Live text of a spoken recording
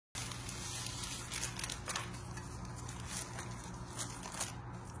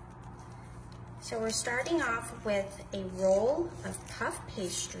So we're starting off with a roll of puff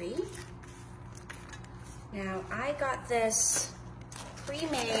pastry. Now I got this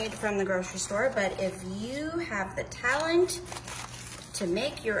pre-made from the grocery store, but if you have the talent to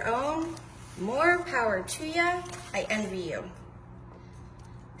make your own, more power to ya. I envy you.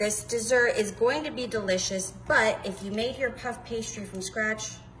 This dessert is going to be delicious, but if you made your puff pastry from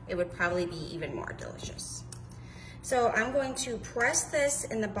scratch, it would probably be even more delicious. So I'm going to press this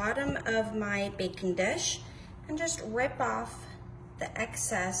in the bottom of my baking dish and just rip off the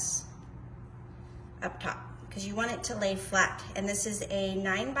excess up top because you want it to lay flat. And this is a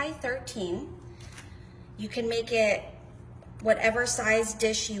 9 by 13. You can make it whatever size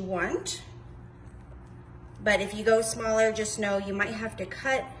dish you want. But if you go smaller, just know you might have to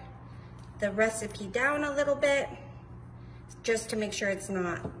cut the recipe down a little bit just to make sure it's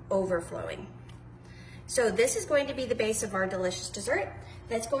not overflowing. So this is going to be the base of our delicious dessert.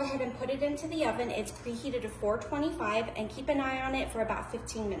 Let's go ahead and put it into the oven. It's preheated to 425 and keep an eye on it for about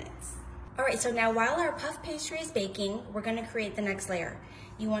 15 minutes. All right, so now while our puff pastry is baking, we're gonna create the next layer.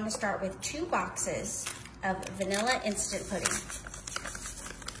 You wanna start with 2 boxes of vanilla instant pudding.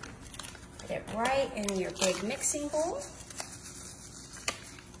 Put it right in your big mixing bowl.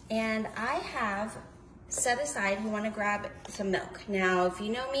 And I have set aside, you wanna grab some milk. Now, if you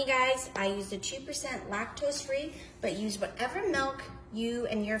know me guys, I used a 2% lactose free, but use whatever milk you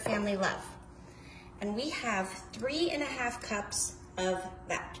and your family love. And we have 3.5 cups of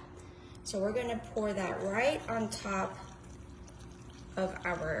that. So we're gonna pour that right on top of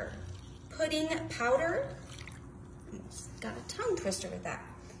our pudding powder. Almost got a tongue twister with that.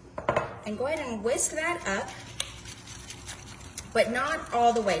 And go ahead and whisk that up, but not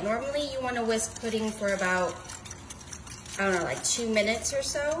all the way. Normally you wanna whisk pudding for about, I don't know, like 2 minutes or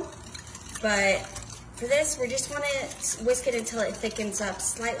so. But for this, we just wanna whisk it until it thickens up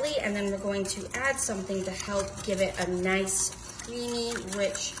slightly, and then we're going to add something to help give it a nice, creamy,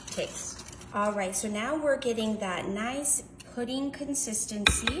 rich taste. All right, so now we're getting that nice pudding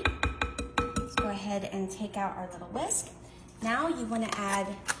consistency. Let's go ahead and take out our little whisk. Now you wanna add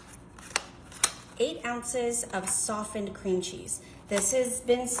 8 ounces of softened cream cheese. This has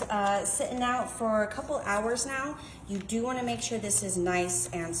been sitting out for a couple hours now. You do wanna make sure this is nice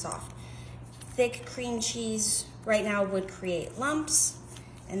and soft. Thick cream cheese right now would create lumps,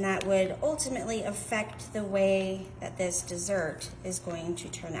 and that would ultimately affect the way that this dessert is going to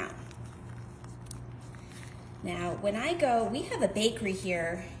turn out. Now, when I go, we have a bakery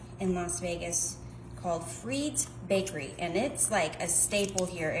here in Las Vegas called Freed's Bakery, and it's like a staple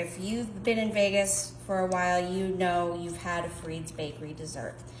here. If you've been in Vegas for a while, you know you've had a Freed's Bakery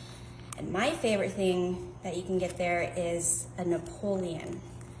dessert. And my favorite thing that you can get there is a Napoleon.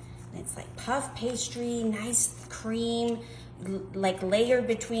 And it's like puff pastry, nice cream, like layered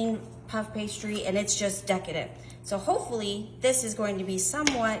between puff pastry, and it's just decadent. So hopefully this is going to be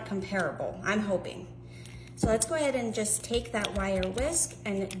somewhat comparable, I'm hoping. So let's go ahead and just take that wire whisk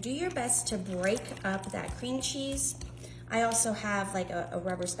and do your best to break up that cream cheese. I also have like a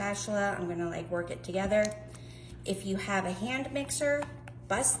rubber spatula. I'm gonna like work it together. If you have a hand mixer,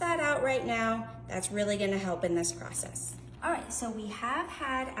 bust that out right now. That's really gonna help in this process. All right, so we have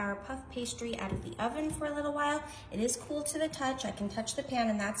had our puff pastry out of the oven for a little while. It is cool to the touch. I can touch the pan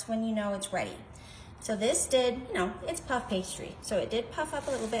and that's when you know it's ready. So this did, you know, it's puff pastry. So it did puff up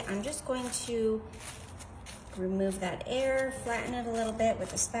a little bit. I'm just going to remove that air, flatten it a little bit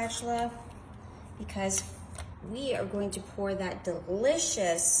with a spatula, because we are going to pour that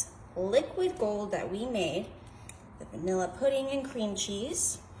delicious liquid gold that we made, the vanilla pudding and cream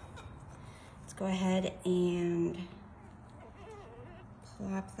cheese. Let's go ahead and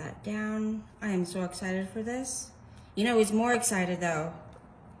plop that down. I am so excited for this. You know who's more excited though?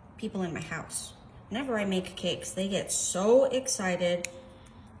 People in my house. Whenever I make cakes, they get so excited.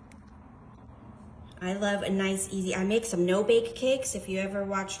 I love a nice, easy, I make some no-bake cakes. If you ever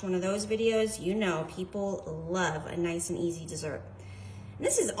watched one of those videos, you know people love a nice and easy dessert. And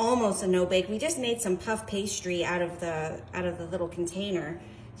this is almost a no-bake. We just made some puff pastry out of the little container,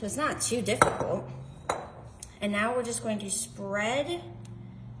 so it's not too difficult. And now we're just going to spread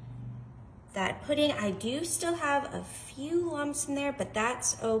that pudding. I do still have a few lumps in there, but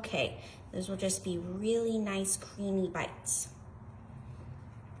that's okay. Those will just be really nice, creamy bites.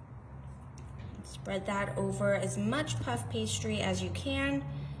 Spread that over as much puff pastry as you can,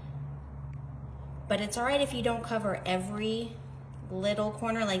 but it's all right if you don't cover every little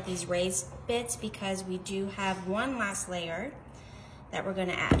corner like these raised bits, because we do have one last layer that we're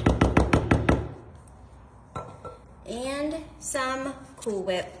gonna add. And some Cool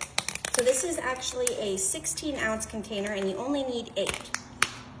Whip. So this is actually a 16-ounce container and you only need 8.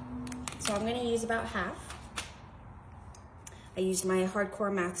 So so I'm gonna use about half. I used my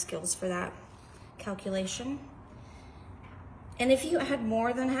hardcore math skills for that calculation. And if you add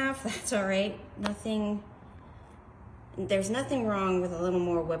more than half, that's all right. There's nothing wrong with a little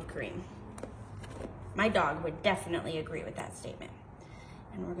more whipped cream. My dog would definitely agree with that statement.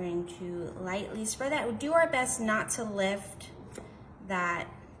 And we're going to lightly spread that. We'll do our best not to lift that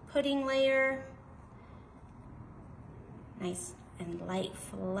pudding layer. Nice and light,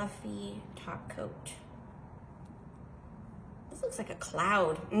 fluffy top coat. This looks like a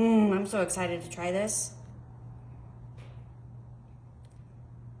cloud. I'm so excited to try this.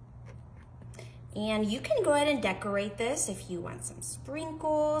 And you can go ahead and decorate this if you want some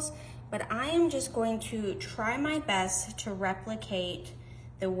sprinkles, but I am just going to try my best to replicate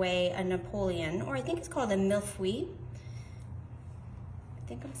the way a Napoleon, or I think it's called a millefeuille. I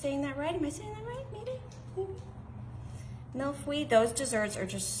think I'm saying that right. Am I saying that right? Maybe? Millefeuille, those desserts are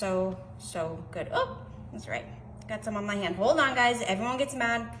just so, so good. Oh, that's right. Got some on my hand. Hold on, guys. Everyone gets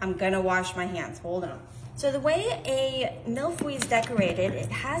mad. I'm gonna wash my hands. Hold on. So the way a millefeuille is decorated, it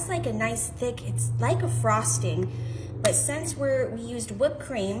has like a nice thick, it's like a frosting, but since we used whipped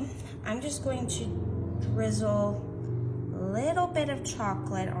cream, I'm just going to drizzle a little bit of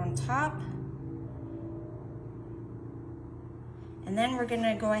chocolate on top. And then we're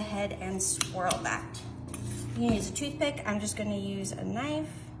gonna go ahead and swirl that. You can use a toothpick. I'm just gonna use a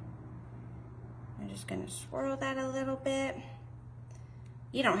knife. I'm just gonna swirl that a little bit.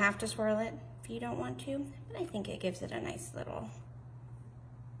 You don't have to swirl it if you don't want to, but I think it gives it a nice little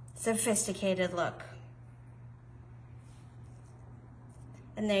sophisticated look.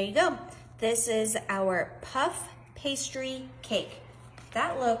 And there you go. This is our puff pastry cake.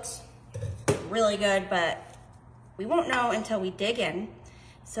 That looks really good, but we won't know until we dig in.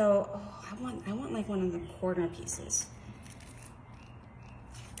 So, I want like one of the corner pieces.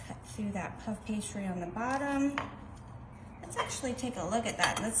 Cut through that puff pastry on the bottom. Let's actually take a look at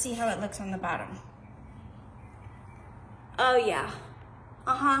that. Let's see how it looks on the bottom. Oh yeah,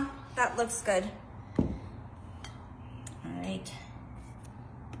 that looks good. All right,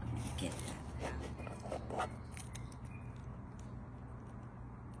 get that.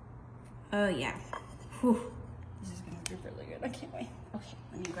 Oh yeah, whew. This is gonna be really good, I can't wait. Okay,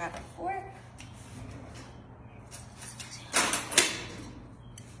 let me grab a fork.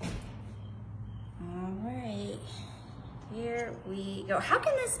 All right. Here we go. How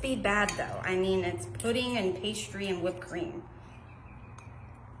can this be bad though? I mean, it's pudding and pastry and whipped cream.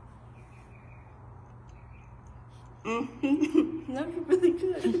 That's really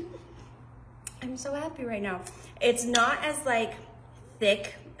good. I'm so happy right now. It's not as like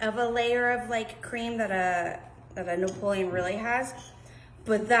thick of a layer of like cream that a Napoleon really has,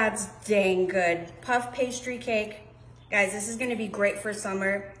 but that's dang good. Puff pastry cake. Guys, this is gonna be great for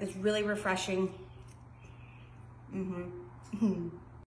summer. It's really refreshing.